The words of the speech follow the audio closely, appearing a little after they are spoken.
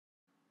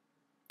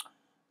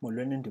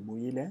Molweni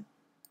ndibuyile.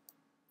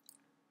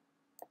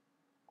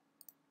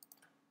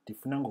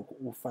 Ndifuna ngoku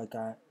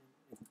ufaka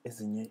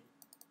ezinye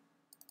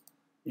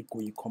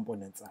ii-GUI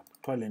components apha.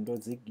 Kuthiwa le nto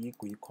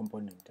yi-GUI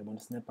component, yabona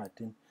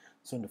sinebutton.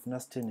 So ndifuna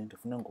sithini?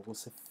 Ndifuna ngoku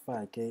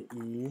sifake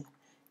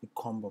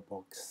i-combo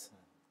box.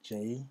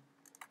 J,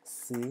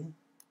 C,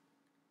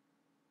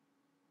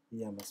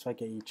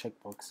 masifake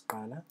i-checkbox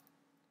kuqala.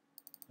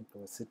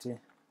 Igqiba sithi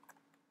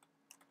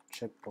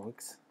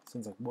checkbox.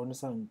 Senza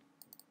kubonisa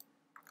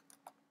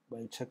uba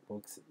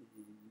i-checkbox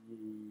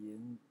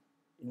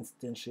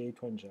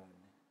instantiatewa njani.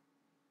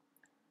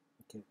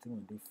 Okay, I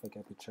think ndiyifake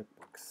apha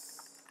i-checkbox.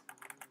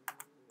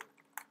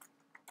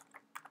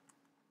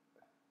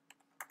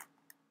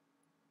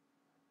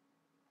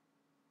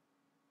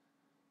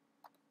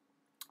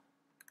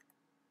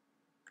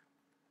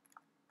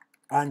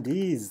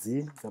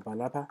 Andizi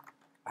zabhala apha,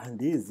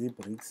 andizi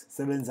bricks.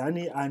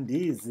 Sebenzani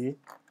andizi.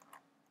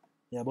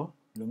 Yabo,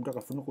 lo mntu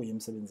akafuni ukuya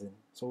emsebenzini,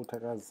 so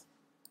uthakazi.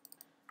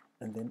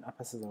 And then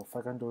apha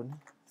sizawufaka ntoni?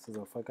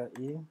 Sizawufaka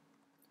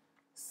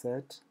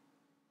i-set.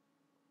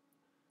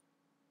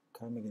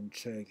 Khawume ke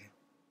nditsheke.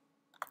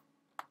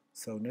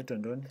 Sawunedwa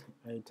ntoni?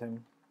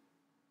 Item.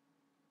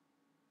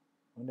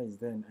 Wonder is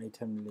there an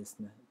item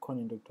listener?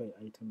 Ikhona into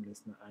ekuthiwa i-item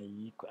listener.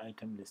 Ayikho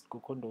i-item list.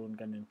 Kukho ntoni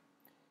kanene?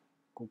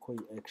 Kukho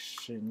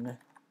i-action.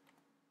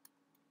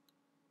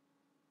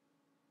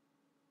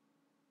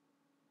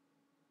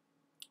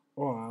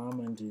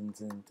 Manje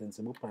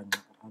ndenze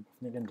ububhanxa apha.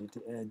 Funeka ndithi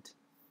add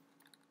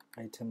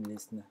item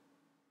listener.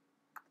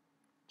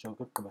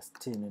 Jonga ukugqiba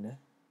sithini ne?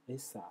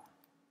 Isa.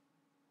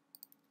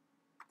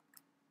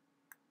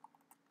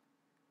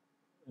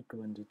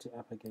 Ugqiba ndithi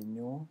apha ke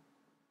new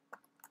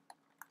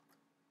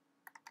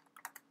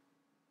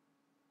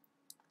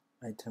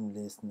item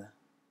listener.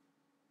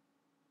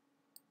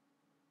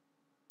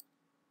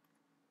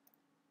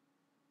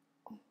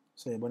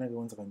 So yabona ke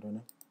kwenzeka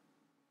ntoni?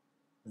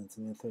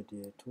 Nantsi method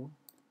yethu.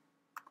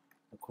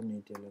 Akho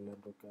need yala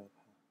nto ke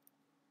apha.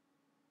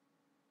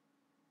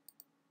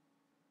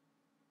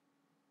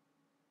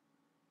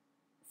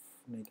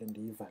 Funeka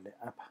ndiyivale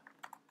apha.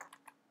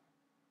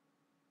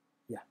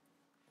 Yeah,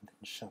 and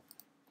then sharp.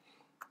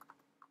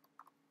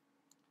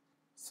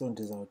 So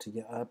ndizawuthi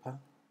ke apha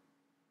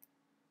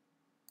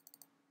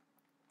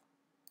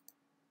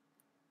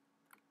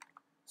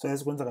so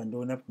yasikwenzeka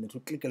ntoni apha? Ndithi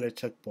uklikhe le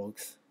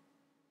checkbox,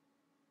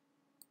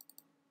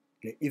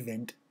 le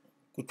event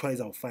kuthiwa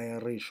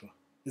izawufayarishwa,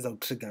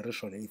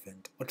 izawutriggerishwa le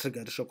event.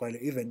 Otriggerishwa kwale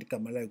event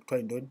igama layo kuthiwa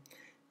yintoni?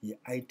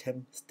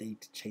 Yi-item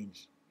state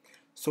change.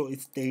 So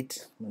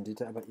i-state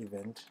mandithi apha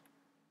event.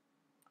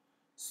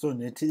 So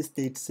nethi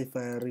i-state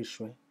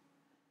sifayarishwe,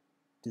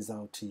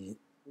 ndizawuthi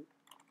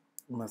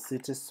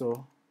masithi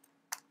so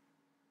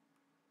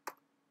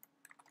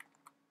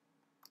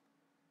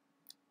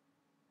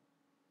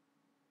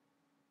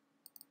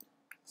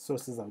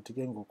sizawuthi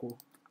ke ngoku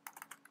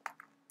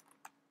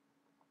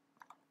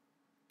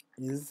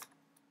is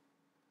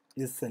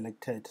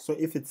selected. So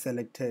if it's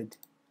selected,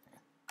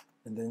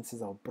 and then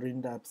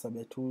print up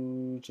sabe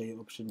J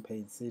option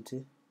pane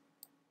city.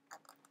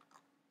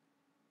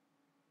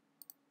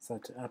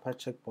 Such upper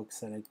checkbox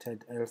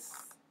selected, else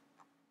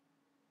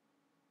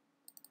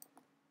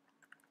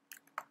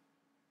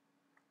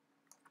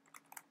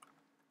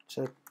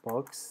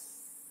checkbox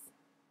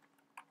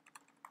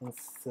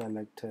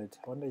unselected.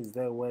 I wonder is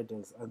there a word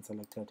as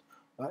unselected?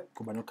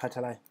 Kuba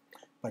nokhathalaya.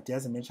 But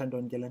yazi mention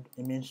ntoni ke le nto?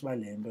 Imention uba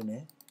le nto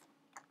ne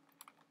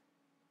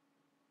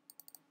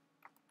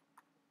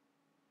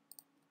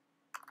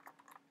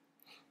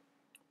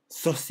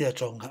so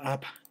siyajonga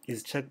apha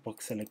is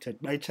checkbox selected.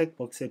 By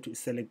checkbox yethu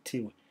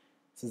iselektiwe,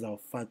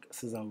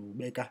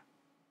 sizawubeka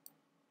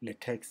le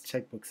text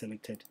checkbox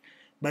selected.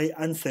 By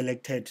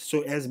unselected,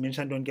 so as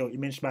mention ntoni ke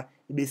imention uba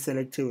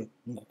ibiselektiwe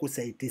ngoku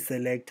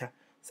siyayideselecta.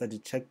 Sathi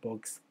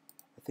checkbox,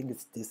 I think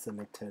it's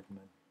deselected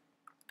man.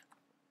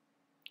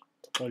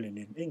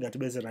 Xoleleni ingathi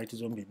bezirayithi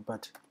zombini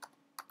but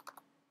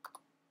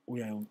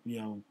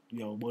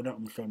uyawubona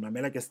umhlobo.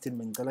 Mamela ke sithini,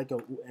 bengicela ke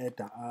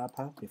u-edda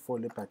apha before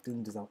le button.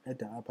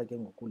 Ndizawuedda apha ke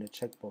ngoku le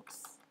checkbox.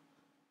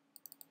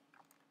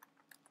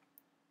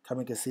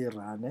 Khame ke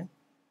siyirane.